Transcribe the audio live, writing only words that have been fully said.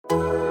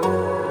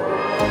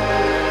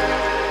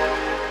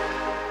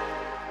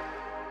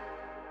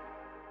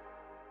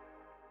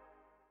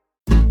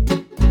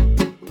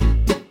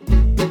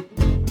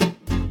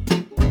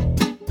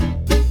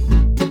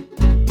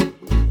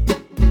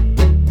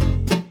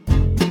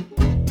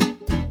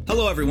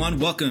Hello, everyone.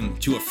 Welcome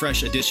to a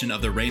fresh edition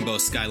of the Rainbow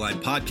Skyline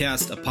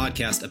Podcast, a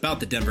podcast about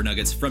the Denver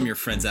Nuggets from your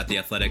friends at The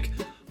Athletic.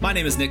 My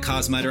name is Nick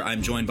Kosmider.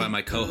 I'm joined by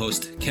my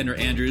co-host, Kendra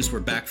Andrews. We're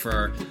back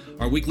for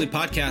our weekly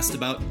podcast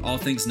about all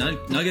things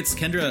Nuggets.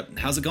 Kendra,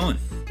 how's it going?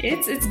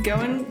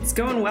 It's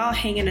going well,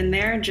 hanging in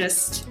there,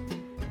 just,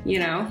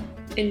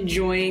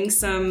 enjoying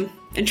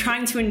and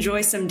trying to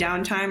enjoy some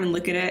downtime and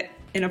look at it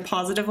in a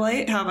positive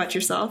light. How about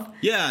yourself?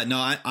 Yeah,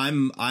 no,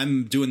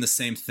 I'm doing the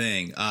same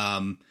thing.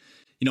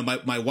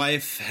 My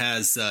wife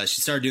has, she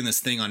started doing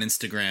this thing on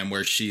Instagram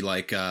where she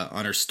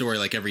on her story,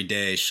 every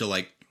day, she'll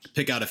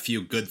pick out a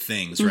few good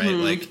things, right?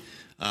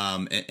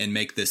 Mm-hmm. And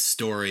make this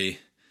story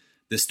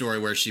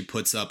where she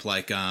puts up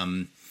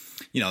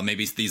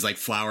maybe these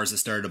flowers that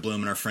started to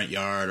bloom in our front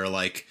yard,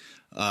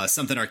 or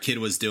something our kid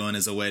was doing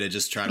as a way to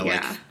just try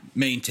to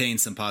maintain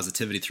some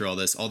positivity through all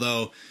this.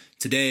 Although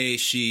today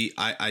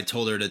I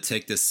told her to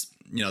take this,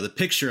 the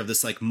picture of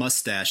this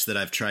mustache that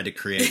I've tried to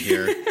create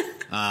here.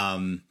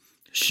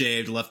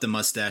 Shaved, left the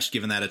mustache,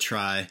 given that a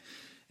try,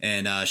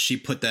 and she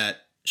put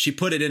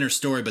it in her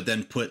story, but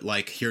then put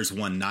here's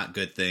one not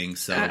good thing.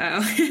 So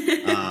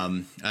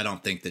I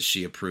don't think that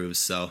she approves.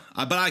 So,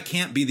 but I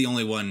can't be the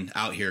only one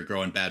out here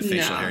growing bad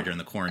facial hair during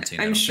the quarantine.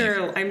 I'm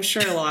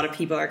sure a lot of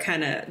people are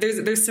kind of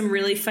there's some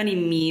really funny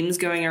memes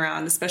going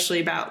around, especially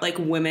about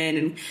women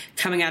and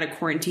coming out of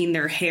quarantine,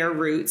 their hair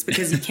roots,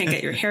 because you can't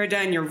get your hair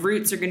done. Your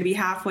roots are going to be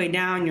halfway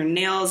down. Your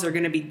nails are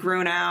going to be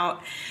grown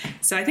out.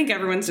 So I think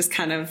everyone's just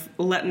kind of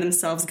letting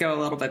themselves go a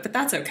little bit, but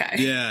that's okay.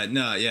 Yeah,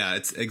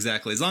 it's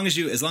exactly as long as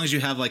you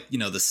have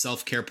the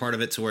self-care part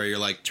of it to where you're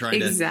trying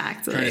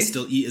to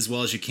still eat as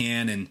well as you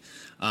can and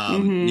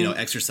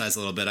exercise a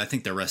little bit. I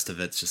think the rest of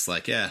it's just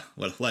let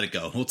it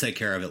go. We'll take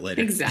care of it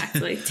later.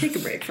 Exactly. Take a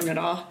break from it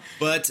all.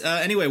 But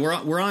anyway,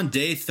 we're on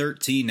day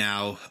 13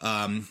 now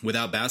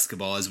without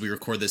basketball as we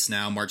record this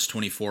now, March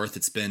 24th.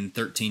 It's been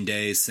 13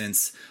 days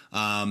since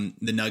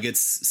the Nuggets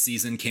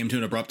season came to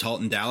an abrupt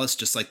halt in Dallas,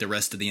 just like the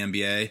rest of the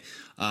NBA.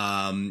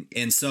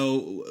 And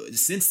so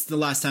since the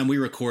last time we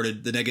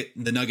recorded,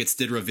 the Nuggets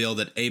did reveal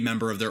that a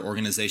member of their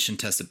organization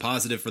tested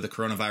positive for the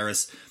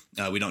coronavirus.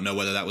 We don't know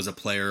whether that was a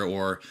player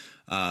or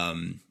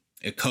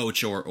a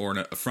coach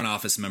or a front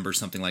office member,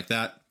 something like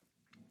that.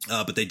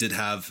 But they did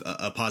have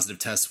a positive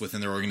test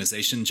within their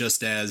organization,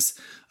 just as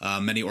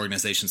many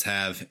organizations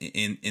have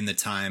in the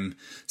time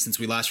since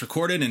we last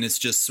recorded. And it's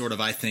just sort of,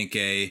 I think,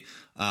 a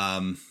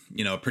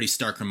pretty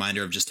stark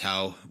reminder of just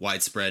how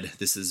widespread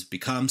this has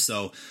become.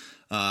 So,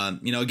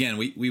 again,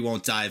 we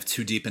won't dive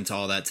too deep into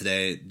all that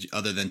today,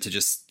 other than to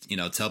just,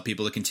 tell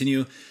people to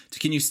continue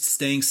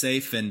staying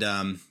safe and,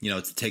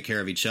 to take care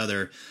of each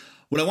other.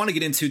 What I want to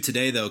get into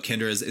today, though,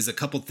 Kendra, is a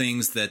couple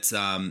things that,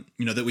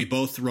 that we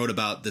both wrote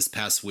about this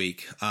past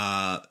week.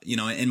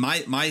 And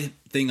my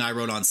thing I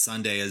wrote on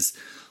Sunday is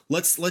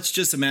let's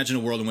just imagine a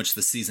world in which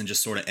the season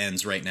just sort of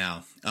ends right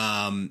now.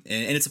 And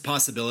it's a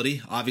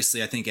possibility.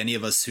 Obviously, I think any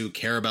of us who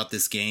care about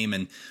this game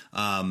and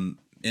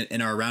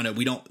are around it,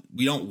 we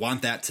don't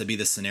want that to be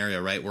the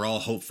scenario, right? We're all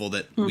hopeful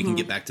that we can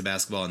get back to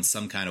basketball in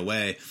some kind of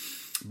way.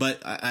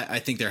 But I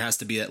think there has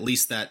to be at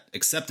least that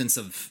acceptance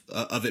of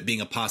it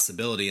being a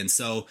possibility. And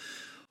so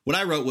what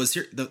I wrote was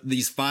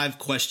these 5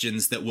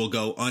 questions that will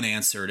go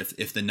unanswered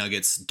if the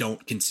Nuggets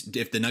don't get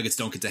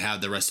to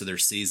have the rest of their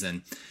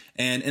season.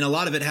 And a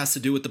lot of it has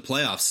to do with the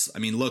playoffs. I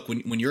mean, look,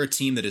 when you're a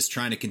team that is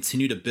trying to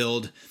continue to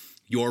build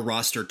your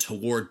roster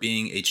toward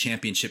being a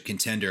championship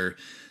contender,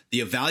 the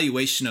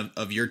evaluation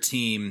of your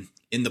team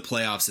in the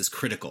playoffs is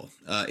critical.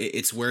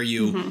 It's where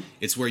you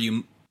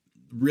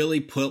really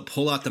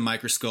pull out the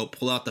microscope,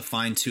 pull out the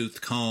fine-tooth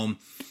comb,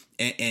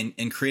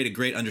 and create a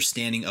great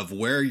understanding of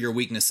where your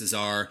weaknesses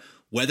are,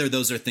 whether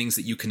those are things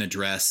that you can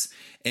address.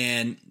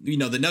 And,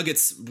 the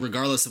Nuggets,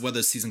 regardless of whether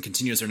the season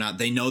continues or not,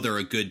 they know they're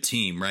a good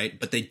team, right?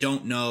 But they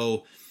don't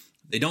know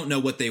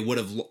what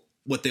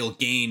they'll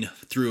gain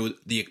through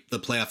the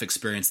playoff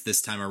experience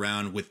this time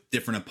around with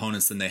different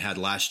opponents than they had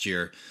last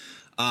year.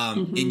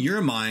 In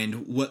your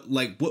mind,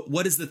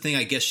 what is the thing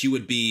I guess you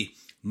would be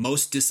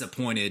most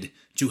disappointed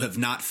to have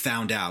not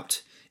found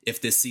out if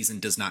this season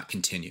does not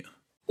continue?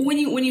 When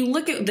you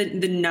look at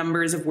the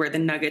numbers of where the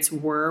Nuggets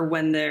were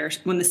when the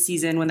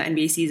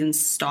NBA season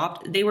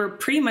stopped, they were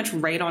pretty much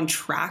right on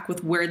track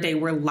with where they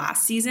were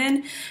last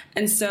season.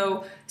 And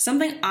so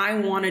something I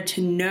wanted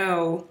to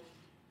know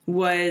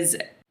was,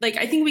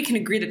 I think we can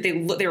agree that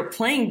they were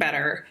playing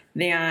better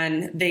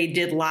than they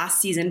did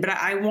last season, but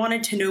I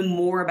wanted to know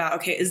more about,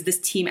 okay, is this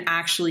team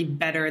actually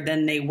better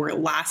than they were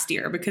last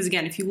year? Because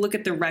again, if you look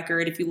at the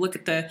record, if you look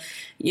at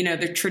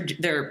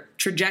their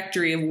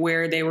trajectory of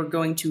where they were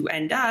going to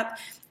end up,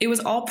 it was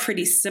all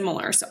pretty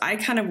similar. So I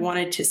kind of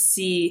wanted to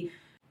see,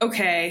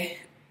 okay,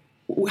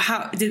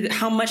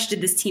 how much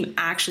did this team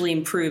actually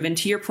improve? And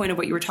to your point of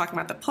what you were talking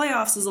about, the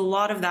playoffs, is a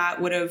lot of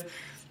that would have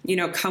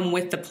come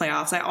with the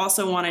playoffs. I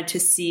also wanted to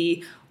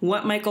see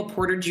what Michael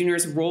Porter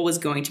Jr.'s role was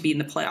going to be in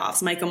the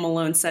playoffs. Michael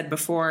Malone said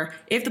before,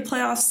 if the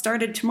playoffs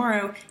started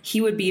tomorrow,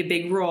 he would be a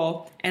big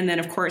role. And then,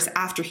 of course,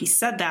 after he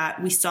said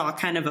that, we saw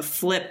kind of a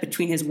flip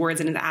between his words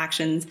and his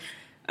actions.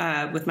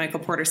 with Michael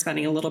Porter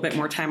spending a little bit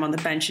more time on the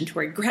bench and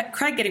Torrey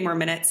Craig getting more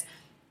minutes.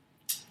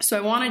 So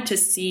I wanted to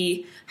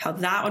see how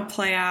that would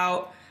play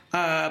out.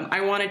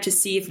 I wanted to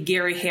see if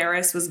Gary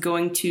Harris was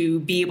going to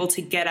be able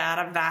to get out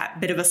of that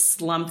bit of a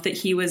slump that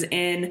he was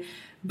in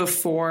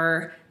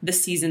before the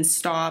season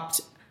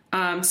stopped.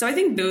 So I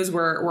think those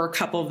were a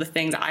couple of the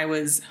things I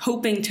was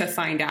hoping to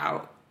find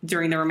out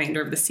during the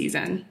remainder of the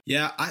season.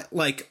 Yeah,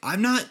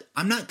 I'm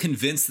not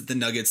convinced that the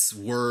Nuggets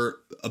were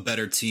a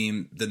better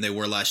team than they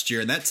were last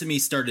year. And that to me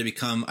started to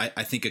become,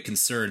 I think, a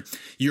concern.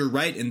 You're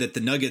right in that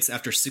the Nuggets,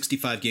 after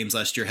 65 games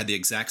last year, had the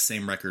exact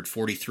same record,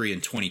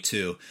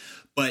 43-22.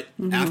 But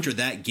after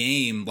that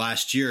game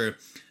last year,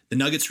 the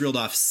Nuggets reeled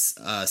off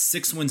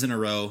 6 wins in a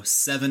row,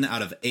 7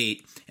 out of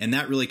 8, and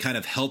that really kind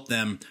of helped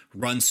them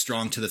run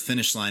strong to the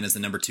finish line as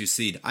the number 2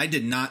 seed. I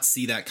did not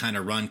see that kind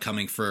of run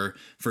coming for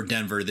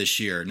Denver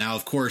this year. Now,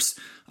 of course,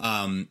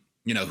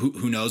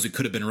 who knows? We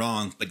could have been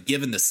wrong, but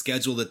given the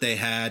schedule that they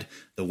had,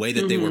 the way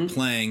that they were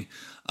playing,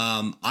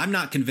 I'm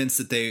not convinced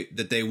that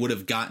they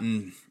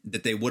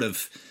would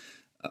have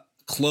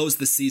closed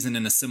the season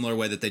in a similar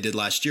way that they did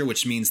last year,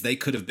 which means they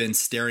could have been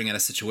staring at a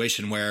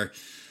situation where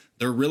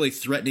they're really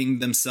threatening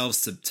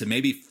themselves to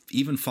maybe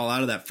even fall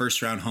out of that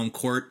first round home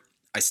court.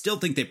 I still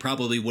think they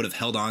probably would have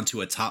held on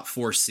to a top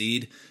 4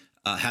 seed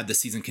had the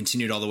season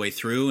continued all the way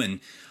through.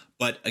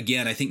 But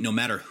again, I think no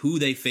matter who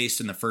they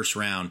faced in the first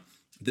round,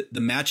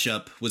 the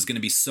matchup was going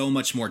to be so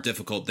much more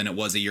difficult than it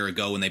was a year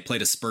ago when they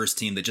played a Spurs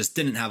team that just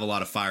didn't have a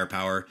lot of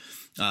firepower,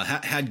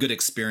 had good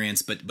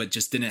experience, but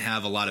just didn't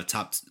have a lot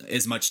of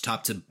as much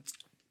top to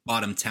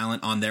bottom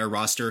talent on their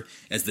roster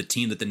as the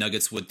team that the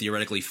Nuggets would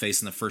theoretically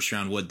face in the first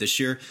round would this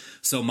year.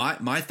 So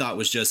my thought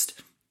was just,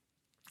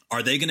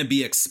 are they going to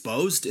be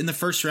exposed in the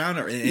first round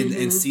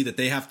and see that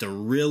they have to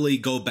really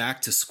go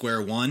back to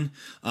square one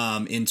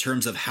in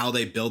terms of how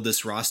they build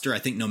this roster? I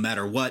think no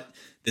matter what,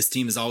 this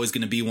team is always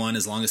going to be one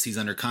as long as he's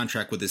under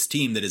contract with this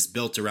team that is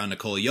built around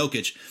Nikola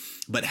Jokic.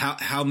 But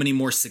how many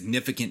more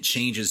significant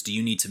changes do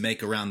you need to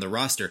make around the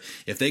roster?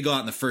 If they go out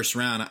in the first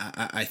round,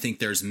 I think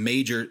there's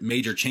major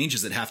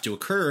changes that have to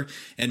occur.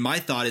 And my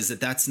thought is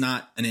that that's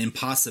not an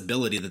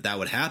impossibility that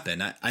would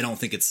happen. I don't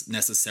think it's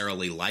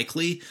necessarily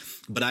likely,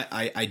 but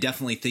I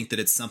definitely think that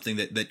it's something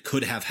that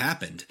could have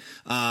happened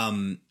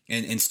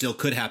and still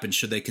could happen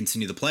should they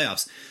continue the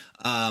playoffs.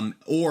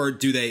 Or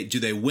do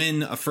they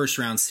win a first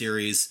round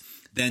series?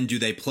 Then do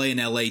they play an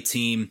LA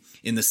team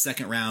in the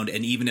second round?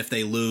 And even if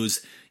they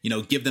lose,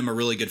 give them a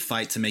really good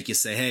fight to make you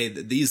say, hey,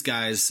 these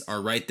guys are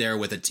right there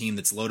with a team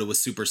that's loaded with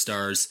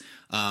superstars.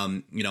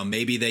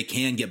 Maybe they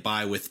can get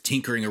by with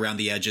tinkering around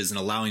the edges and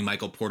allowing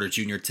Michael Porter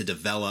Jr. to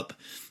develop.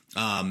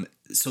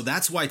 So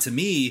that's why, to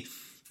me,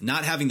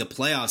 not having the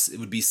playoffs, it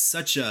would be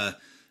such a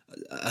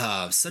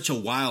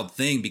wild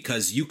thing,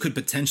 because you could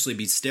potentially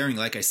be staring,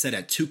 like I said,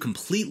 at 2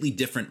 completely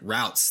different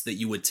routes that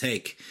you would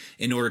take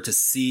in order to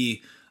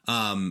see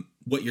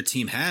what your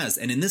team has.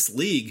 And in this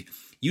league,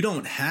 you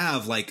don't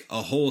have like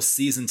a whole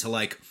season to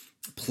like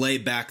play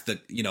back the,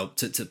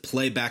 to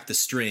play back the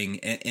string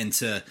and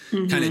to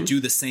kind of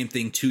do the same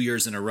thing 2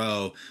 years in a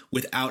row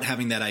without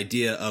having that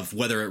idea of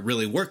whether it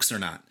really works or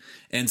not.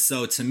 And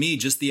so to me,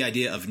 just the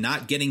idea of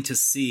not getting to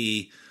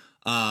see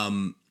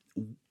how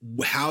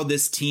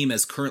this team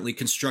as currently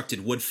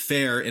constructed would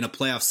fare in a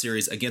playoff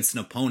series against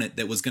an opponent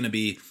that was going to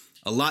be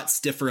a lot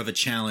stiffer of a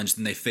challenge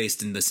than they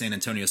faced in the San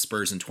Antonio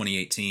Spurs in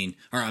 2019.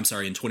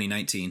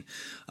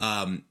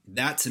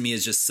 That to me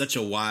is just such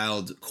a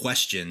wild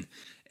question.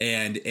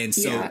 And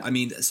so,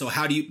 yeah. So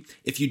how do you,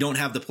 if you don't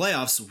have the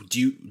playoffs,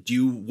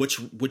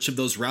 which of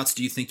those routes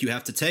do you think you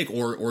have to take,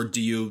 or do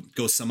you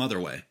go some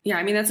other way?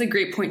 Yeah, that's a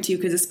great point too,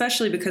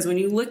 especially because when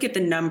you look at the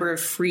number of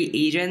free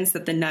agents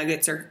that the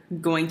Nuggets are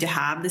going to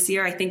have this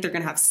year, I think they're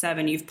going to have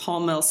 7. You have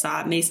Paul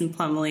Millsap, Mason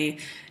Plumlee,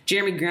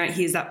 Jeremy Grant,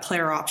 he's that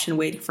player option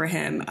waiting for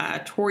him,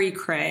 Torrey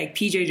Craig,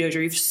 PJ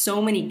Dozier. You have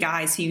so many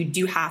guys who you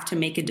do have to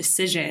make a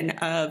decision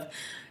of,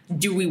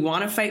 do we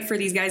want to fight for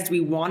these guys? Do we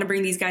want to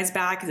bring these guys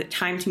back? Is it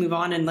time to move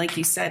on? And like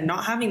you said,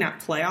 not having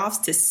that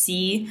playoffs to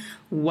see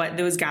what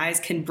those guys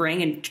can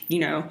bring and,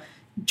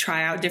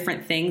 try out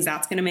different things,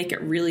 that's going to make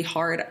it really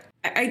hard.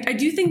 I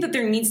do think that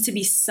there needs to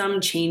be some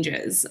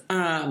changes.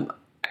 And,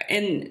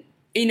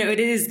 it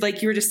is,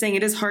 like you were just saying,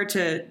 it is hard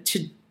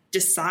to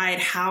decide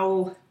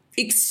how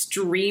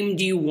extreme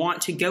do you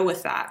want to go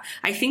with that.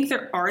 I think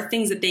there are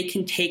things that they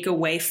can take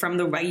away from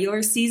the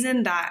regular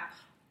season that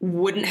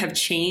wouldn't have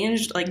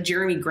changed, like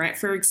Jeremy Grant,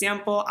 for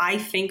example. I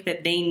think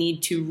that they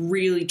need to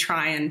really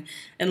try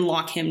and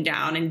lock him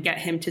down and get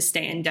him to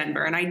stay in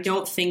Denver. And I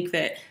don't think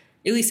that,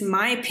 at least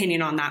my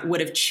opinion on that, would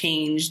have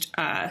changed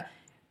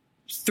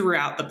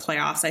throughout the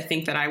playoffs. I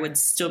think that I would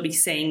still be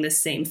saying the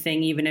same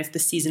thing even if the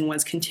season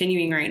was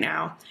continuing right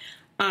now.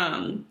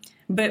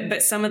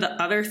 But some of the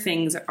other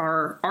things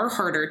are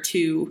harder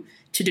to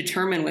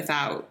determine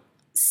without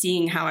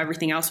seeing how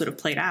everything else would have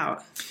played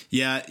out.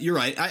 Yeah, you're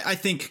right. I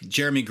think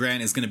Jeremy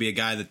Grant is going to be a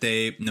guy that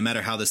they, no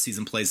matter how the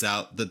season plays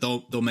out, that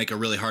they'll make a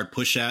really hard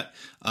push at.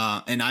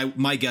 And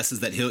my guess is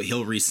that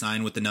he'll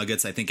re-sign with the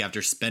Nuggets. I think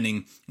after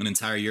spending an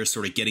entire year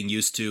sort of getting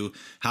used to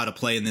how to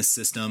play in this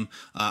system,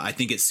 I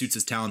think it suits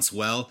his talents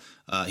well.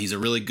 He's a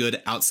really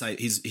good outside.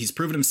 He's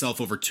proven himself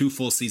over 2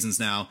 full seasons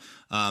now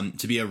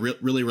to be a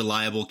really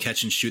reliable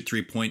catch and shoot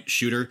 3-point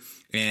shooter.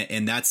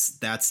 And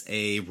that's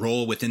a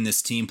role within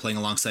this team, playing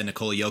alongside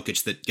Nikola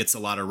Jokic, that gets a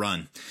lot of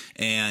run.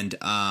 And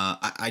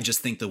I just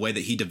think the way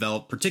that he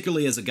developed,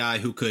 particularly as a guy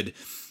who could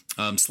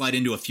slide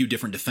into a few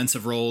different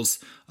defensive roles,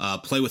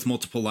 play with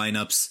multiple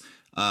lineups,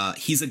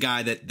 he's a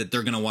guy that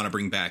they're going to want to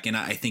bring back. And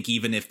I think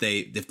even if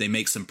they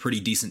make some pretty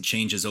decent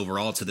changes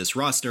overall to this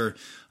roster,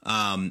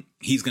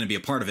 he's going to be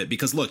a part of it.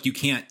 Because look,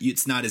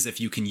 it's not as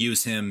if you can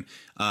use him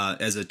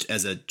as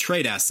a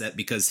trade asset,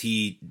 because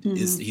he's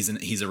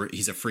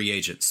a free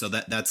agent. So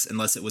that's,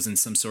 unless it was in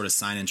some sort of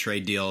sign and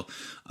trade deal,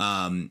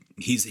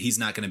 he's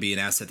not going to be an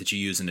asset that you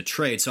use in a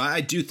trade. So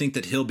I do think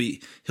that he'll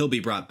be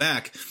brought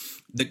back.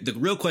 The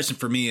real question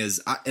for me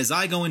is, as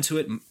I go into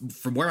it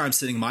from where I'm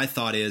sitting, my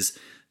thought is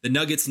the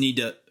Nuggets need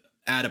to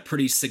add a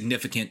pretty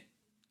significant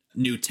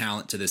new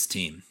talent to this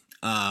team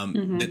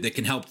that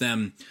can help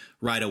them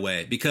right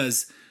away.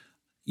 Because,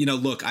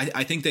 look,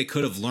 I think they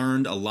could have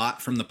learned a lot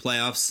from the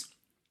playoffs,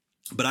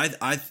 but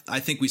I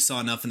think we saw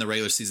enough in the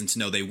regular season to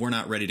know they were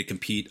not ready to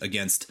compete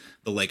against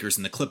the Lakers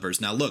and the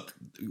Clippers. Now, look,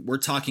 we're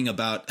talking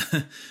about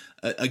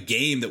a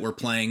game that we're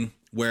playing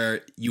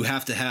where you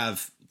have to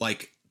have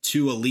like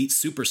 2 elite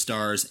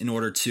superstars in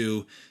order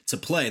to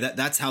play.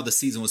 That's how the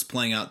season was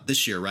playing out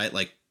this year, right?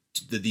 Like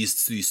these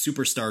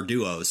superstar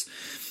duos.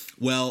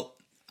 Well,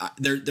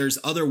 there's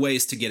other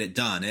ways to get it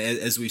done,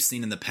 as we've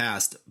seen in the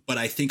past. But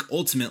I think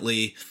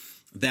ultimately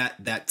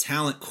that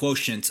talent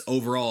quotient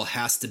overall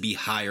has to be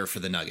higher for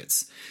the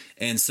Nuggets.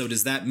 And so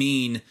does that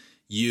mean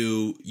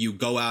you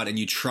go out and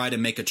you try to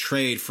make a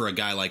trade for a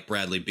guy like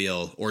Bradley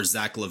Beal or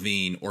Zach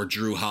LaVine or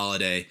Drew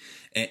Holiday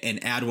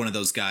and add one of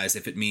those guys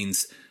if it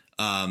means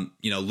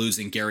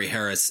losing Gary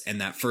Harris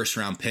and that first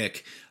round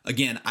pick?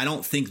 Again, I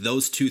don't think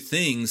those 2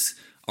 things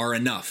are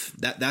enough.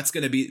 That's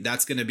going to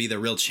be the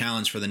real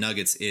challenge for the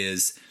Nuggets.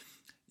 Is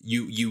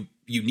you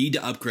need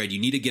to upgrade. You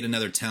need to get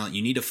another talent.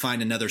 You need to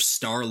find another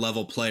star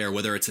level player,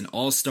 whether it's an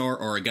all-star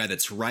or a guy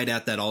that's right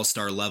at that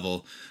all-star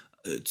level,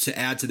 to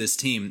add to this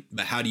team.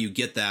 But how do you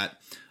get that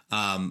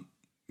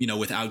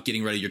without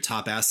getting rid of your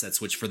top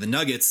assets, which for the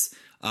Nuggets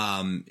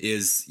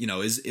is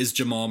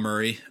Jamal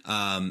Murray,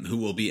 who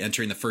will be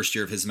entering the first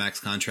year of his max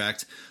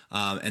contract.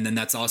 And then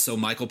that's also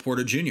Michael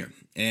Porter Jr.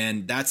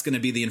 And that's going to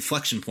be the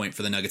inflection point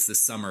for the Nuggets this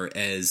summer,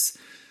 as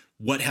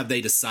what have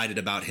they decided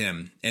about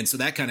him? And so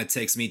that kind of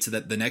takes me to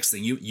the next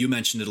thing. You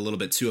mentioned it a little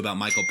bit too about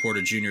Michael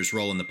Porter Jr.'s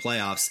role in the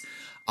playoffs.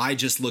 I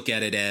just look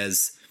at it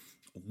as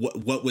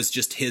what was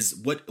just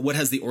what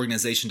has the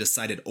organization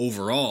decided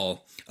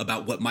overall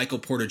about what Michael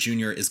Porter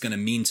Jr. is going to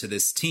mean to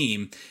this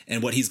team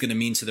and what he's going to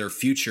mean to their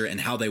future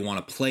and how they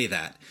want to play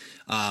that.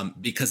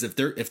 Because if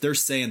they're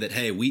saying that,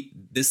 hey,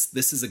 this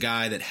is a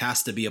guy that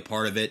has to be a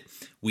part of it.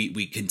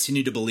 We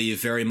continue to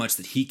believe very much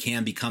that he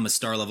can become a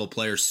star level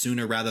player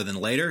sooner rather than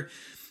later,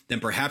 then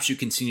perhaps you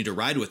continue to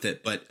ride with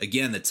it. But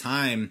again,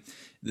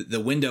 the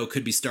window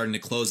could be starting to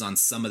close on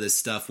some of this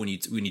stuff when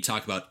you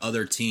talk about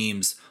other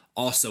teams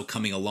also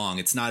coming along.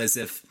 It's not as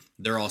if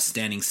they're all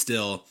standing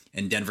still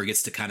and Denver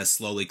gets to kind of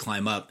slowly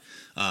climb up.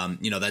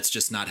 That's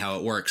just not how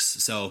it works.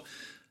 So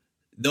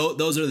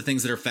those are the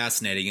things that are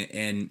fascinating.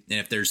 And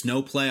if there's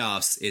no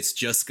playoffs, it's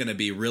just going to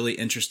be really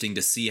interesting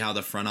to see how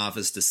the front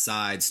office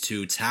decides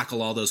to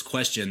tackle all those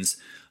questions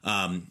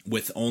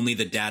with only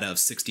the data of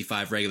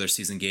 65 regular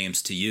season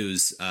games to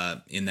use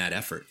in that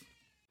effort.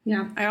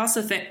 Yeah, I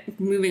also think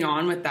moving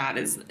on with that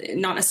is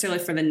not necessarily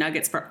for the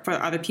Nuggets, but for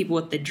other people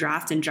with the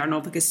draft in general,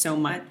 because so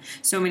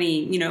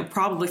many,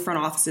 probably front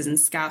offices and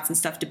scouts and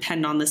stuff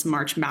depend on this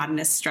March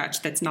Madness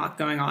stretch that's not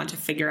going on to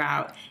figure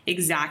out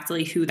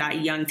exactly who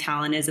that young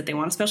talent is that they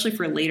want, especially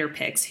for later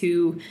picks,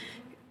 who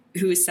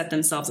has set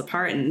themselves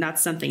apart. And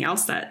that's something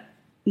else that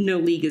no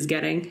league is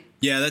getting.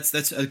 Yeah,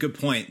 that's a good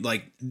point.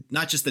 Like,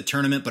 not just the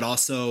tournament, but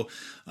also,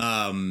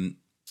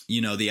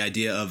 the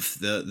idea of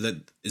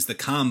is the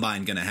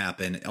combine going to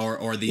happen,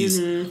 or these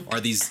are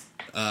these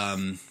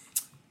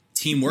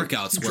team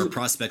workouts where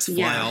prospects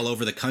fly all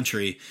over the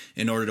country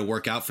in order to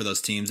work out for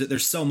those teams.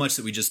 There's so much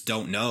that we just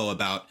don't know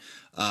about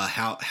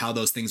how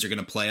those things are going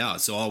to play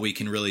out. So all we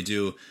can really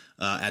do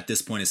at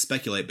this point is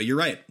speculate. But you're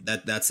right.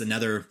 That's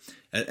another.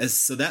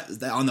 So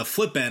that on the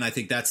flip end, I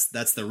think that's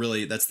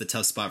the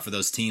tough spot for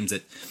those teams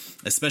that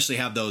especially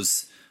have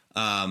those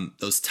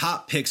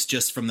top picks,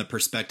 just from the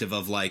perspective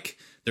of like,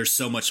 there's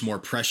so much more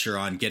pressure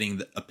on getting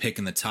a pick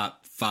in the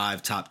top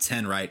 5, top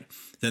 10, right,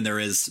 than there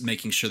is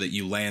making sure that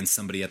you land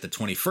somebody at the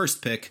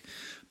 21st pick.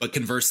 But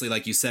conversely,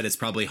 like you said, it's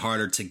probably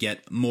harder to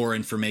get more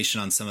information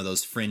on some of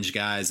those fringe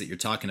guys that you're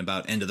talking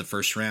about, end of the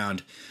first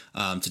round,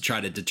 to try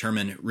to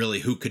determine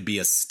really who could be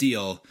a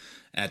steal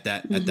at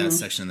that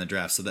section in the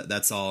draft. So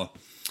that's all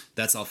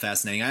that's all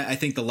fascinating. I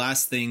think the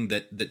last thing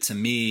that to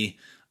me,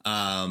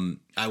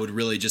 I would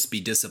really just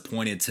be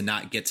disappointed to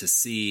not get to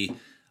see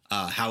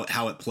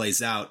how it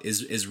plays out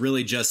is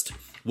really just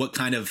what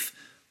kind of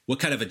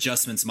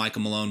adjustments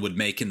Michael Malone would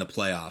make in the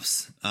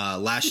playoffs.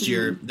 Last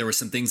year, there were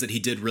some things that he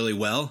did really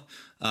well.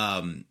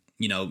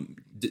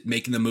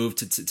 Making the move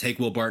to take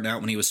Will Barton out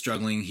when he was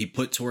struggling. He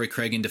put Torrey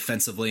Craig in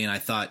defensively, and I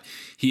thought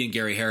he and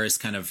Gary Harris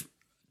kind of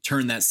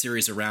turned that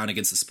series around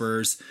against the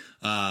Spurs.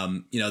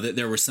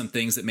 There were some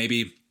things that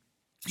maybe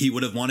he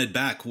would have wanted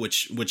back,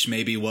 which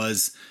maybe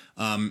was,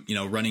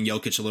 running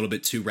Jokic a little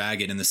bit too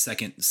ragged in the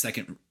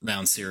second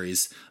round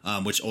series,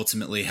 which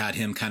ultimately had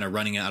him kind of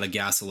running out of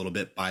gas a little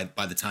bit by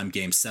the time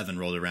Game 7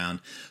 rolled around.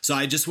 So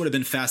I just would have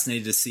been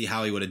fascinated to see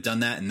how he would have done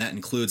that. And that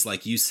includes,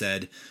 like you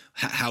said,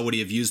 how would he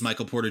have used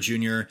Michael Porter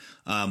Jr.?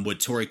 Would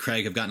Torrey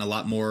Craig have gotten a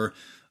lot more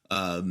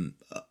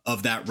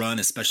of that run,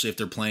 especially if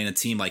they're playing a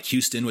team like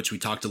Houston, which we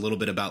talked a little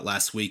bit about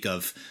last week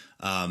of,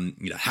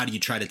 how do you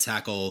try to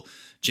tackle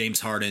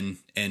James Harden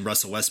and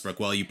Russell Westbrook?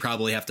 Well, you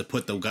probably have to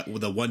put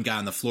the one guy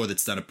on the floor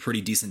that's done a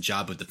pretty decent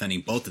job of defending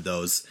both of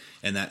those,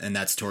 and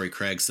that's Torrey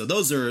Craig. So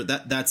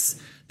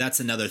that's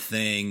another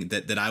thing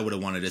that I would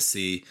have wanted to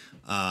see,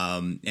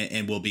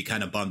 and we'll be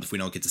kind of bummed if we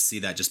don't get to see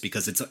that, just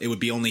because it would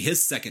be only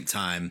his second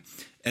time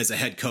as a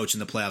head coach in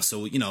the playoffs. So,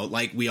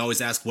 like we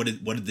always ask, what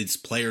did these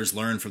players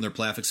learn from their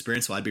playoff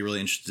experience? Well, I'd be really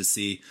interested to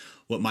see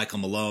what Michael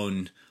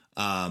Malone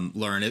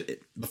learn.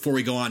 Before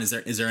we go on, is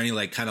there any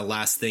like kind of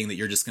last thing that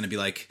you're just going to be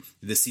like,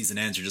 this season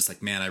ends, you're just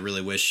like, man, I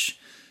really wish,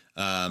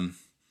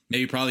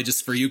 maybe probably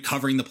just for you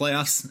covering the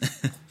playoffs?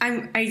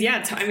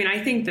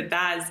 I think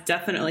that is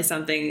definitely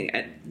something.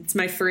 It's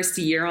my first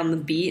year on the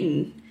beat,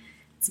 and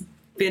it's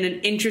been an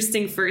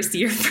interesting first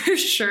year for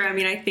sure.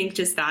 I think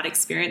just that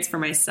experience for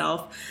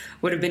myself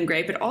would have been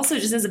great, but also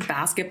just as a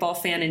basketball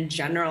fan in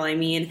general,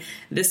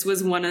 this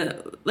was one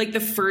of like the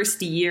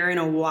first year in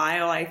a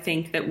while, I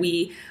think that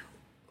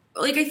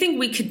I think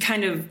we could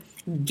kind of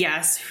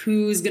guess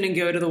who's going to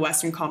go to the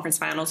Western Conference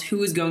Finals,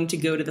 who is going to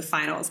go to the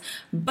finals,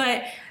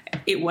 but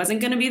it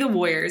wasn't going to be the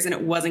Warriors and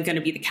it wasn't going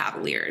to be the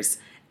Cavaliers.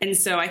 And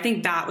so I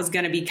think that was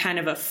going to be kind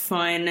of a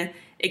fun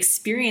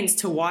experience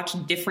to watch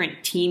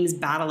different teams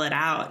battle it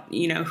out.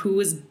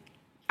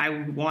 I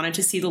wanted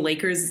to see the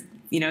Lakers,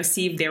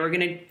 see if they were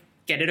going to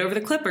get it over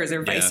the Clippers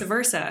or vice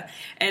versa.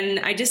 And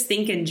I just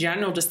think in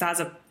general, just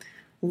as a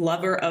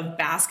lover of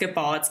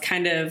basketball, it's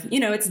kind of,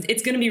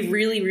 it's going to be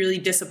really, really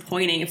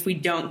disappointing if we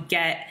don't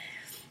get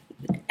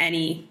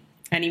any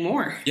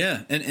more.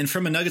 Yeah. And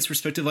from a Nuggets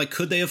perspective, like,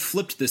 could they have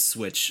flipped this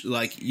switch?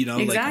 Like,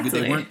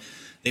 Exactly. like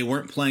they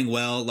weren't playing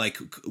well. Like,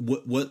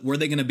 what were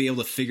they going to be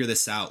able to figure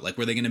this out? Like,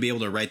 were they going to be able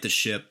to right the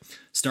ship,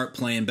 start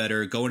playing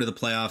better, go into the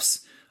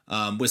playoffs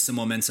with some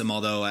momentum?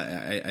 Although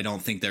I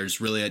don't think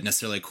there's really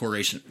necessarily a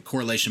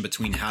correlation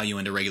between how you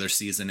end a regular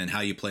season and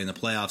how you play in the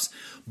playoffs.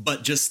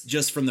 But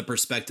just from the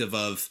perspective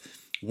of,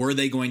 were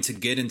they going to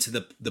get into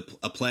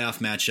a playoff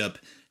matchup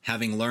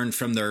having learned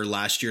from their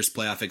last year's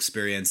playoff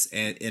experience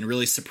and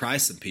really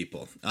surprise some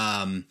people?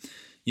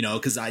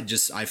 Because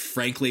I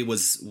frankly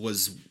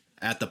was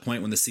at the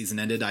point when the season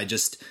ended, I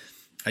just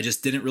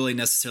didn't really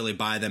necessarily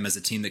buy them as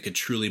a team that could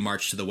truly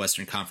march to the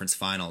Western Conference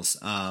Finals.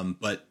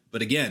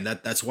 But again,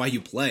 that's why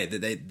you play.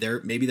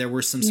 Maybe there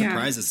were some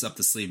surprises up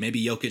the sleeve.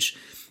 Maybe Jokic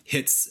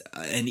hits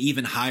an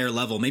even higher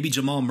level. Maybe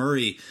Jamal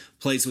Murray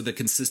plays with a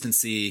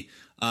consistency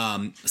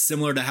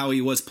similar to how he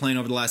was playing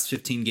over the last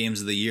 15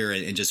 games of the year,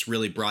 and just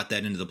really brought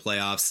that into the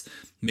playoffs.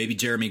 Maybe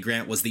Jeremy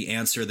Grant was the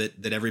answer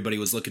that everybody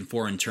was looking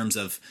for in terms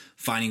of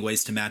finding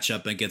ways to match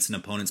up against an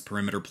opponent's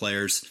perimeter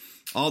players.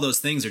 All those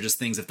things are just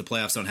things, if the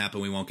playoffs don't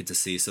happen, we won't get to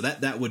see. So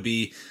that would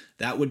be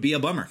a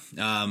bummer.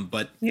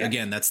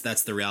 Again,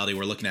 that's the reality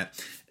we're looking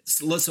at.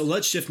 So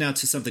let's shift now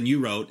to something you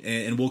wrote,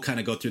 and we'll kind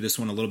of go through this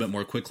one a little bit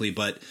more quickly.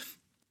 But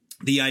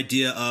the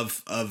idea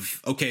of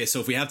okay, so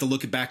if we have to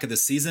look back at the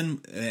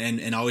season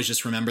and always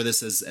just remember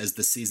this as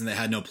the season that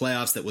had no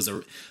playoffs, that was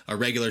a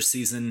regular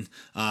season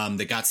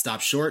that got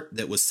stopped short,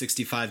 that was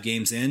 65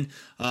 games in,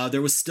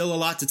 there was still a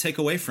lot to take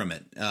away from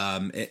it.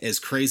 As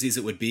crazy as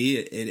it would be,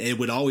 it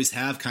would always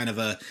have kind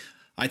of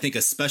I think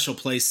a special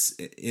place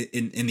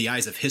in the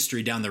eyes of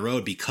history down the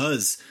road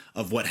because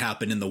of what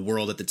happened in the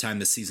world at the time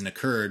this season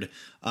occurred.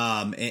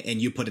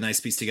 And you put a nice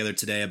piece together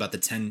today about the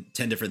 10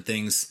 different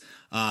things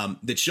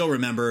that you'll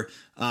remember.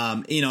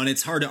 And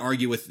it's hard to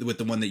argue with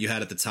the one that you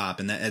had at the top,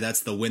 and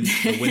that's the win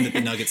that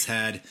the Nuggets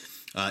had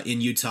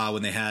in Utah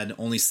when they had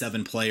only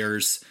 7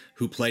 players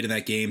who played in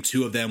that game.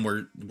 2 of them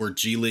were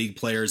G League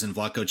players in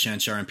Vlatko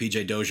Cancar and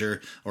PJ Dozier,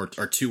 or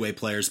two-way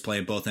players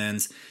playing both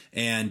ends.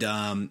 And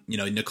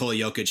Nikola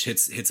Jokic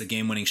hits a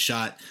game-winning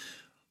shot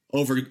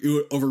over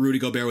Rudy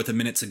Gobert with a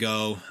minute to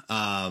go.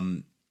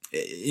 And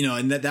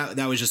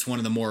that was just one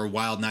of the more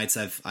wild nights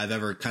I've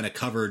ever kind of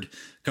covered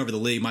the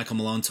league. Michael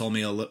Malone told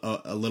me a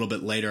little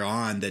bit later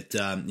on that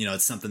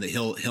it's something that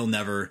he'll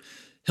never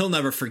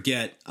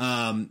forget.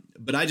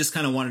 But I just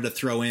kind of wanted to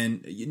throw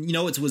in,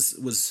 it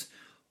was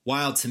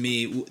wild to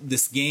me,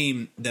 this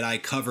game that I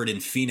covered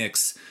in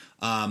Phoenix.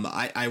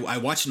 I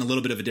watched in a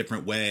little bit of a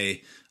different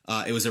way.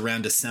 it was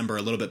around December,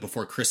 a little bit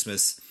before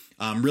Christmas.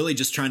 Really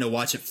just trying to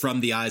watch it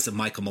from the eyes of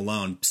Michael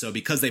Malone. So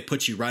because they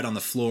put you right on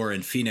the floor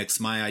in Phoenix,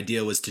 my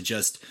idea was to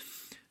just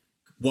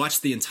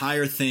watch the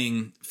entire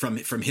thing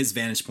from his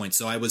vantage point.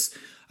 So I was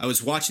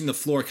watching the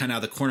floor kind of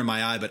out of the corner of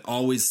my eye, but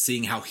always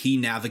seeing how he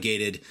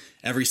navigated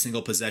every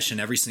single possession,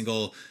 every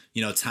single,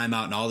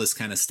 timeout and all this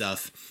kind of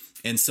stuff.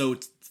 And so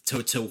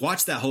to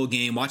watch that whole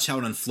game, watch how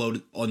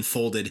it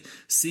unfolded,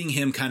 seeing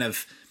him kind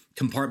of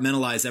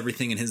compartmentalize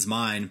everything in his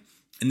mind.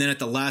 And then at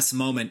the last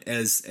moment,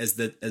 as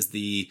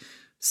the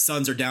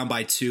Suns are down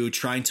by 2,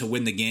 trying to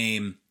win the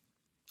game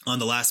on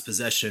the last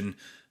possession,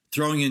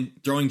 throwing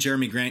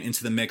Jeremy Grant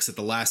into the mix at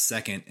the last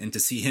second, and to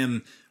see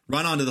him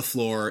run onto the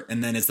floor,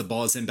 and then as the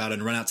ball is inbound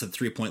and run out to the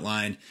 3-point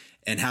line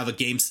and have a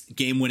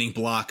game-winning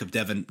block of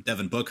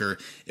Devin Booker.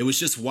 It was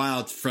just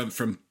wild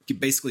from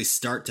basically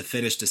start to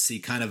finish to see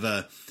kind of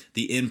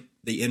the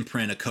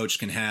imprint a coach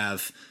can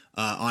have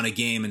on a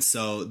game. And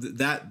so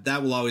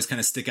that will always kind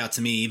of stick out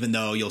to me, even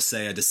though you'll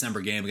say a December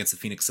game against the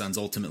Phoenix Suns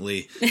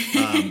ultimately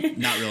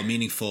not real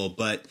meaningful.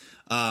 But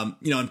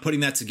in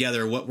putting that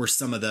together, what were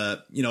some of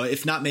the,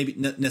 if not maybe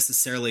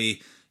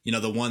necessarily,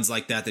 the ones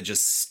like that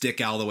just stick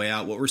all the way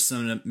out, what were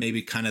some of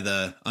maybe kind of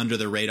the under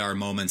the radar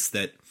moments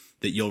that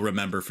you'll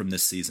remember from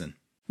this season?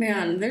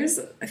 Man,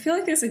 I feel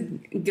like there's a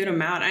good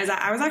amount.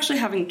 I was actually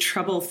having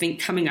trouble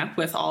coming up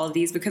with all of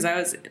these because I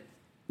was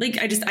like,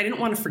 I didn't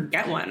want to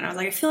forget one. And I was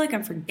like, I feel like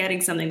I'm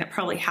forgetting something that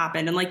probably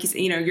happened. And like you said,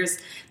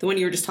 the one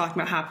you were just talking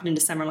about happened in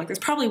December. I'm like, there's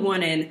probably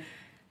one in,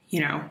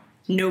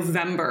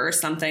 November or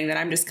something that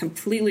I'm just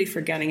completely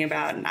forgetting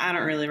about and I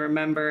don't really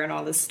remember and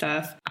all this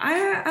stuff.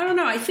 I don't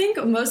know. I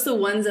think most of the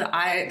ones that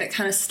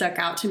kind of stuck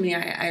out to me,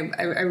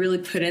 I really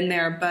put in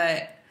there.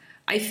 But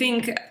I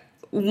think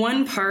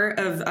one part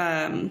of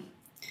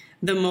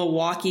the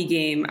Milwaukee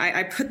game,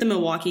 I put the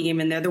Milwaukee game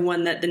in there, the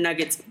one that the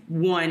Nuggets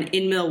won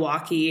in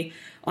Milwaukee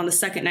on the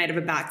second night of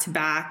a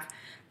back-to-back.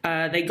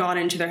 They got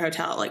into their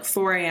hotel at like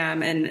 4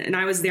 a.m. And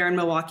I was there in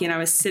Milwaukee and I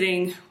was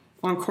sitting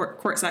on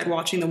courtside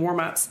watching the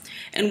warm-ups,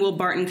 and Will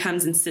Barton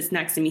comes and sits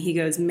next to me. He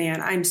goes, "Man,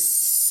 I'm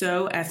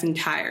so effing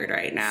tired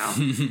right now."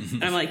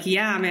 And I'm like,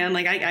 "Yeah, man.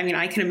 Like, I mean,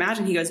 I can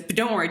imagine." He goes, "But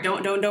don't worry,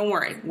 don't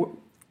worry.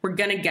 We're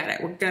gonna get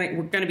it.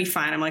 We're gonna be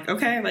fine." I'm like,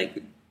 "Okay,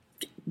 like,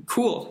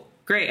 cool,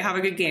 great, have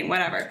a good game,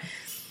 whatever."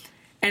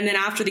 And then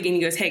after the game,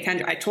 he goes, "Hey,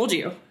 Kendra, I told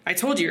you,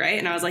 right?"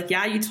 And I was like,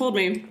 "Yeah, you told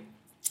me."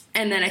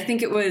 And then I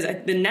think it was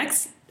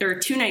or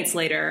 2 nights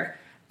later,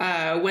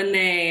 when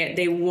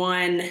they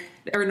won,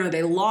 or no,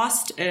 they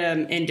lost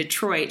in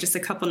Detroit just a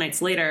couple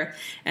nights later.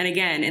 And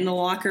again, in the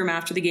locker room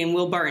after the game,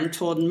 Will Barton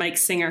told Mike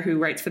Singer, who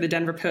writes for the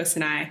Denver Post,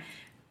 and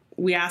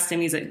we asked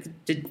him, he's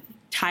like, did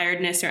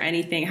tiredness or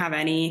anything have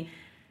any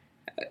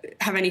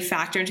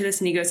factor into this?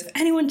 And he goes, if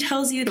anyone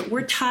tells you that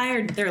we're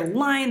tired, they're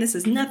lying. This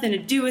has nothing to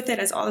do with it,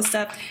 as all this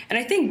stuff. And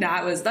I think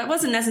that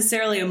wasn't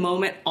necessarily a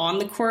moment on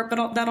the court,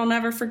 but that I'll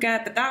never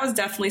forget. But that was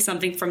definitely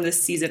something from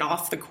this season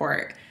off the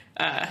court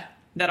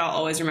that I'll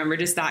always remember,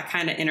 just that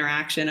kind of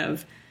interaction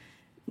of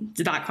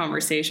that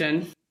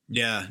conversation.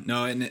 Yeah,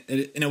 no, and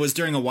it was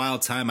during a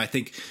wild time. I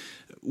think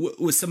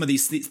with some of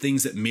these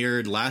things that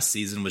mirrored last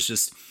season was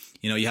just,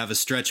 you have a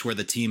stretch where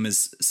the team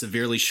is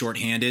severely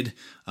shorthanded,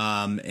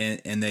 and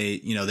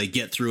they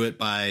get through it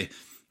by,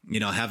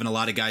 having a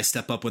lot of guys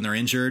step up when they're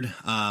injured.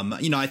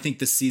 I think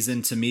this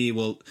season to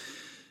me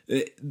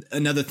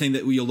another thing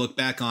that you'll look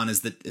back on is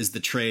the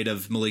trade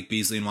of Malik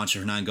Beasley and Juancho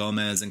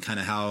Hernan-Gomez and kind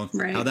of how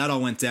that all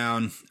went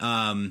down.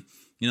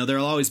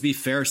 There'll always be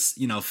fair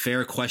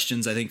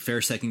questions, I think,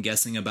 fair second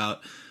guessing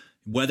about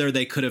whether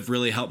they could have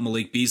really helped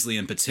Malik Beasley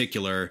in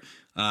particular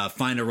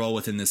find a role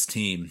within this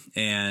team.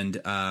 And,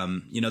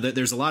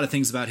 there's a lot of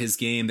things about his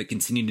game that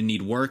continue to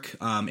need work.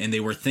 And they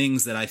were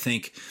things that I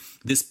think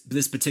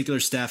this particular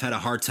staff had a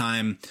hard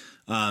time,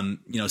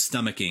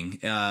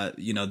 stomaching.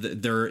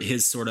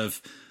 His sort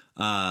of,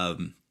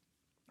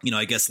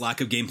 I guess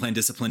lack of game plan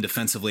discipline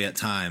defensively at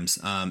times,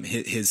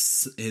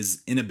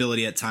 his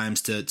inability at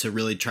times to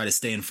really try to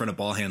stay in front of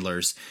ball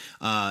handlers,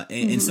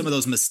 and some of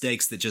those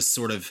mistakes that just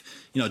sort of,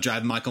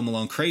 drive Michael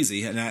Malone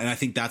crazy. And I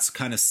think that's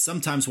kind of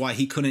sometimes why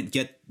he couldn't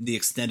get the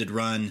extended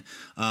run,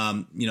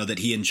 that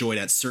he enjoyed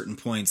at certain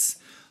points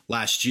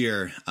last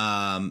year.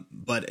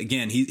 But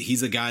again,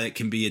 he's a guy that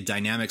can be a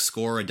dynamic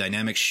scorer, a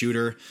dynamic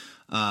shooter.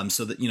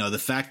 So that, the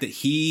fact that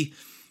he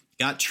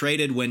got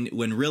traded when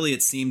really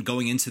it seemed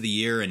going into the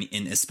year and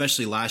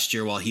especially last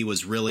year while he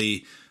was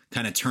really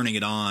kind of turning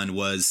it on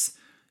was,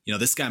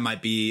 this guy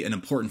might be an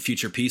important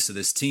future piece of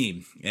this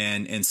team.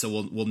 And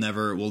so we'll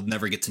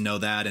never get to know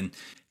that. And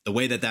the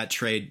way that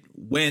trade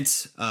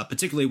went,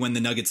 particularly when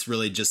the Nuggets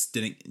really just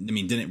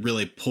didn't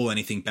really pull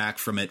anything back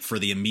from it for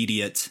the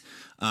immediate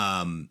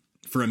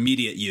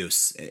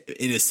use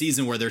in a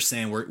season where they're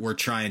saying we're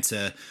trying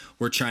to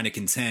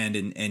contend.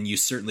 And you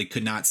certainly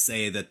could not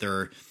say that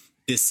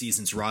this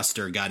season's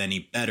roster got any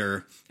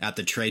better at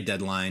the trade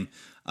deadline.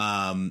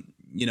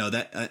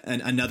 That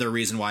another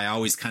reason why I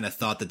always kind of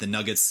thought that the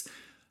Nuggets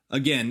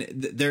again,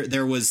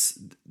 there was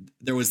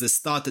this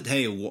thought that,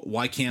 hey,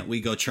 why can't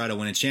we go try to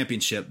win a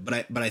championship?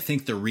 But I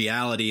think the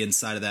reality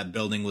inside of that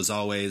building was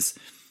always,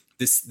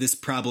 this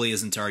probably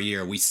isn't our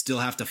year. We still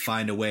have to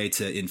find a way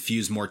to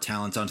infuse more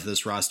talent onto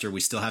this roster. We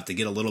still have to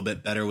get a little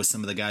bit better with some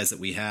of the guys that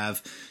we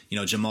have.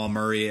 Jamal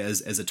Murray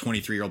as a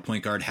 23-year-old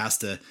point guard has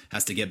to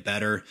get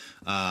better.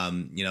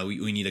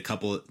 We need a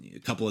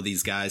couple of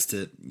these guys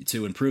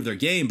to improve their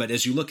game. But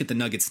as you look at the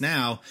Nuggets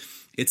now,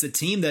 it's a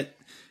team that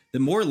the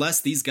more or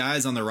less these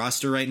guys on the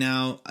roster right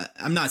now,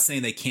 I'm not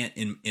saying they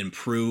can't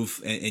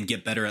improve and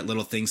get better at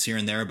little things here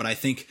and there, but I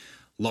think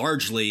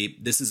largely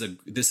this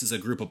is a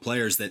group of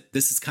players that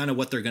this is kind of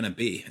what they're going to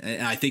be.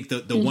 And I think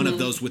the one of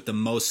those with the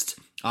most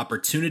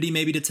opportunity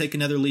maybe to take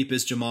another leap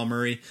is Jamal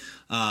Murray.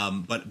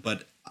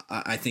 But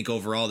I think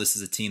overall this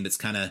is a team that's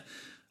kind of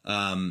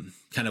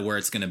where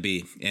it's going to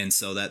be. And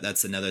so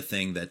that's another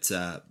thing that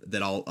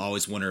I'll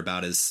always wonder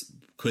about is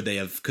could they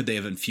have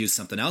infused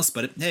something else?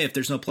 But hey, if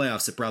there's no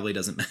playoffs, it probably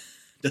doesn't matter.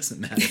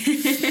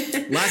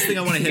 Last thing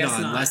I want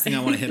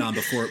to hit on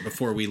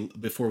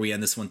before we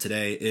end this one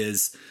today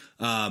is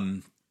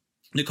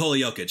Nikola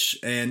Jokic,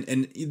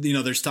 and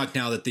there's talk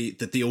now that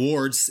the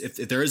awards, if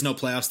there is no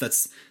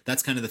playoffs,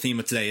 that's kind of the theme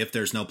of today. If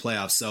there's no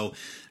playoffs, so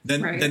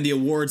then the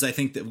awards I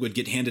think that would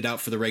get handed out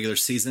for the regular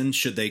season,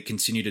 should they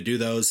continue to do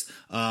those,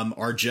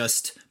 are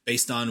just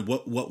based on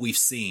what we've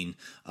seen.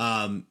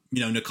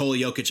 Nikola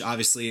Jokic,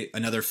 obviously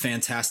another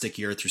fantastic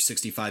year through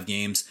 65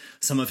 games.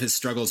 Some of his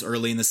struggles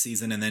early in the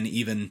season, and then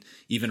even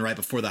right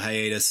before the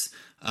hiatus,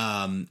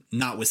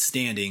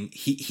 notwithstanding,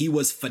 he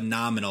was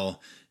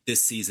phenomenal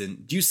this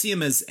season. Do you see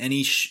him as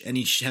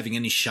having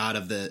any shot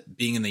of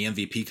being in the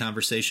MVP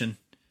conversation?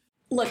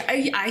 Look,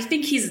 I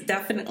think he's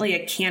definitely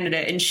a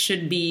candidate and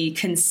should be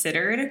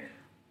considered.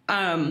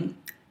 And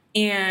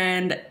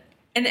this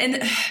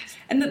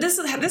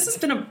has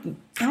been I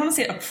don't want to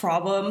say a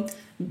problem,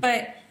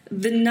 but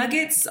the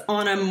Nuggets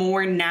on a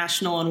more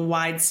national and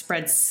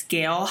widespread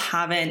scale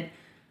haven't.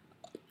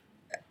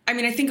 I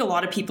mean, I think a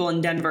lot of people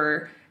in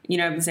Denver, I've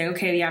been saying,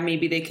 okay, yeah,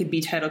 maybe they could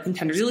be title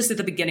contenders, at least at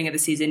the beginning of the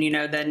season,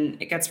 then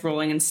it gets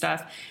rolling and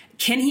stuff.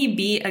 Can he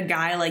be a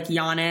guy like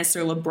Giannis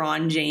or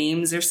LeBron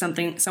James or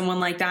someone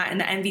like that in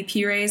the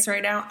MVP race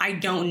right now? I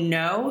don't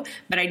know,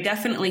 but I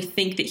definitely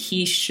think that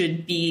he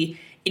should be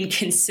in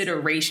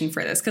consideration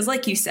for this. Because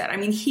like you said, I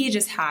mean, he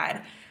just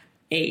had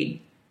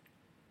a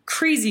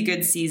crazy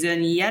good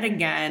season yet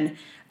again.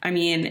 I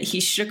mean, he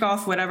shook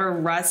off whatever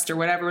rust or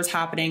whatever was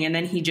happening, and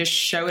then he just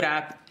showed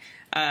up.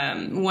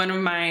 One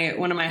of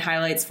my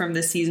highlights from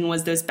this season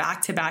was those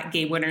back-to-back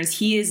game winners.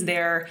 He is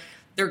their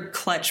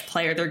clutch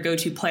player, their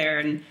go-to player.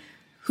 And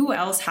who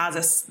else has a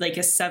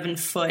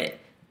 7-foot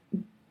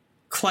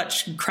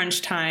clutch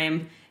crunch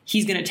time?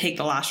 He's going to take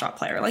the last shot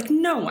player. Like,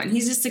 no one.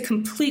 He's just a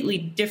completely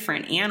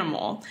different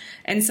animal.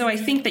 And so I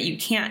think that you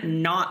can't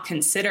not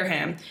consider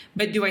him.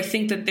 But do I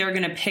think that they're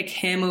going to pick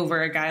him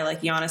over a guy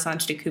like Giannis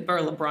Antetokounmpo or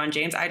LeBron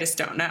James? I just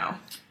don't know.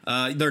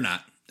 They're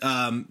not.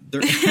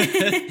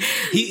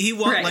 He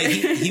won't right.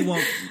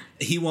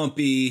 he won't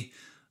be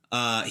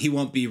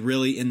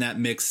really in that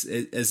mix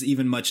as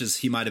even much as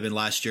he might have been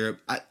last year.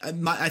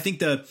 I think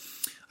the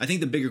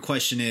bigger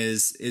question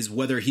is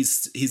whether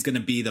he's going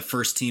to be the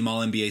first team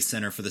All NBA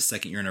center for the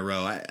second year in a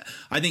row.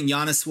 I think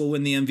Giannis will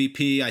win the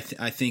MVP.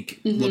 I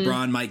think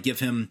LeBron might give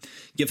him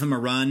a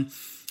run.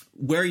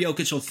 Where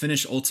Jokic will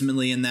finish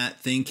ultimately in that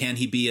thing, can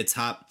he be a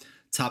top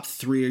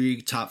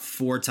 3, top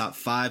 4, top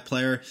 5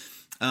 player?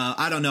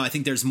 I don't know. I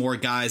think there's more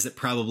guys that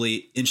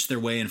probably inch their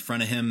way in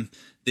front of him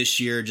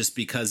this year just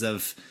because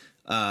of,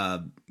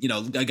 a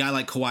guy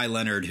like Kawhi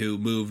Leonard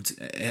who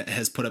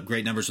has put up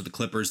great numbers with the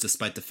Clippers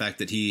despite the fact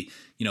that he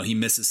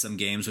misses some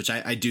games, which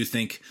I do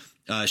think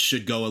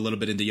should go a little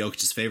bit into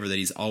Jokic's favor that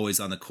he's always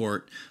on the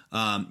court.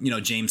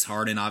 James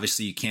Harden,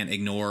 obviously you can't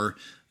ignore,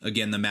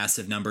 again, the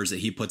massive numbers that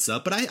he puts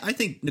up. But I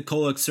think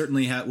Nikola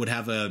certainly would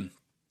have a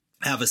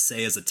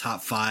say as a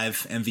top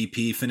 5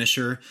 MVP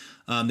finisher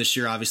this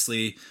year.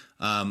 Obviously,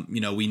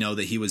 we know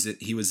that he was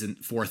in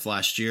 4th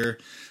last year,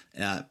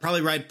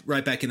 probably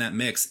right back in that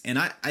mix. And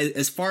I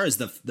as far as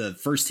the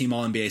first team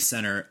All NBA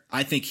center,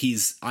 I think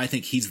he's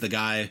the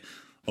guy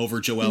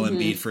over Joel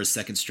Embiid for a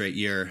second straight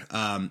year.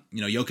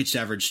 Jokic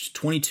averaged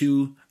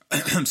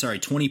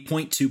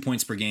 20.2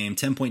 points per game,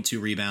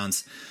 10.2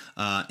 rebounds,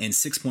 and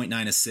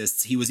 6.9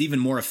 assists. He was even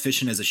more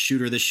efficient as a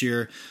shooter this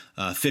year,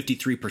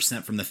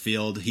 53% from the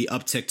field. He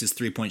upticked his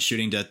 3-point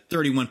shooting to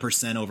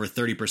 31% over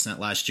 30%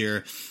 last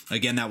year.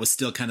 Again, that was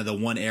still kind of the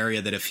one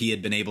area that if he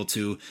had been able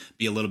to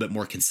be a little bit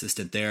more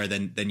consistent there,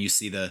 then you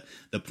see the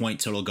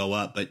point total go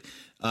up. But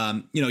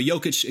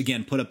Jokic,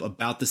 again, put up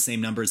about the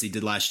same numbers he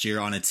did last year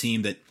on a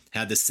team that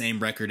had the same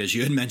record as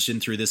you had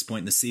mentioned through this point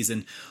in the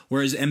season.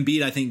 Whereas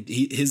Embiid, I think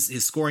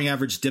his scoring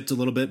average dipped a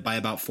little bit by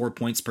about 4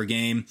 points per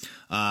game.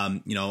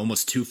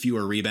 Almost 2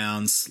 fewer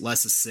rebounds,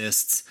 less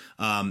assists.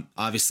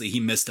 Obviously, he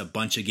missed a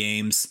bunch of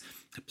games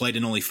played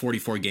in only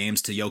 44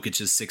 games to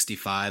Jokic's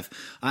 65.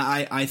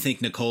 I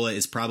think Nikola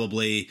is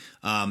probably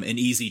an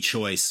easy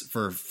choice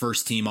for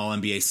first team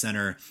All-NBA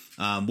center,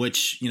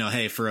 which,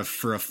 hey, for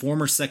a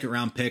former second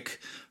round pick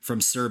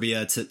from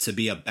Serbia to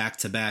be a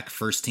back-to-back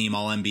first team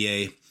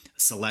All-NBA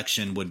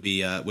selection would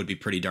be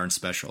pretty darn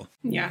special.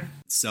 Yeah.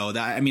 So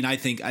I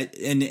think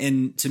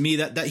and to me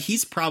that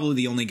he's probably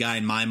the only guy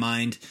in my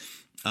mind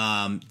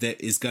that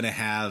is going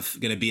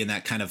to be in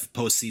that kind of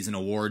postseason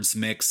awards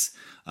mix.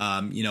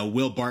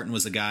 Will Barton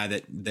was a guy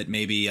that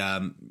maybe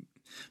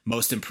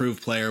most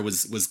improved player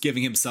was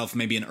giving himself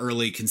maybe an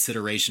early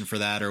consideration for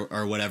that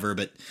or whatever.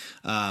 But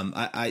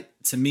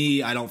to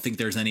me, I don't think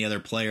there's any other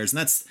players. And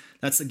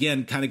that's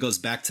again, kind of goes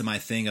back to my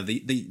thing of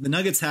the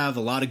Nuggets have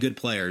a lot of good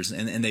players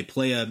and they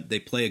play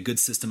a good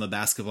system of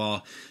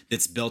basketball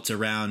that's built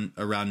around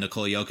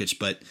Nikola Jokic.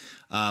 But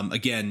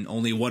again,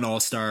 only one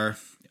All-Star.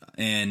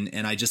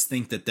 And I just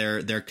think that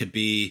there could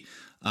be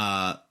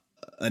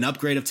an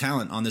upgrade of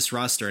talent on this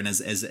roster. And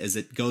as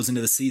it goes into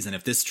the season,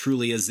 if this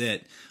truly is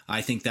it,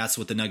 I think that's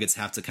what the Nuggets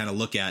have to kind of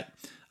look at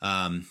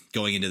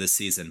going into the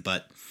season.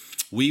 But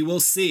we will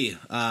see.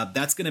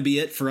 That's going to be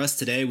it for us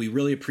today. We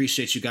really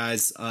appreciate you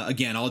guys,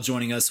 again, all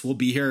joining us. We'll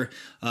be here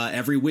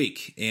every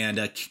week and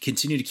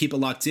continue to keep it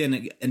locked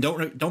in. And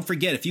don't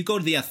forget, if you go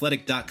to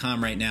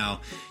theathletic.com right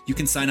now, you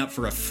can sign up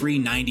for a free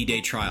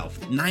 90-day trial.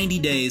 90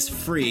 days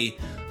free,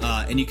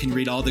 and you can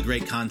read all the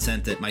great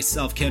content that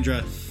myself,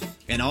 Kendra,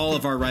 and all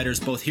of our writers,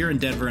 both here in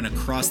Denver and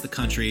across the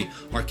country,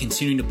 are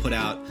continuing to put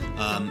out,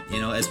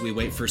 as we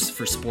wait for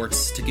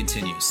sports to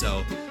continue.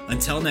 So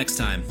until next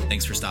time,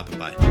 thanks for stopping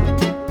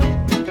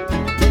by.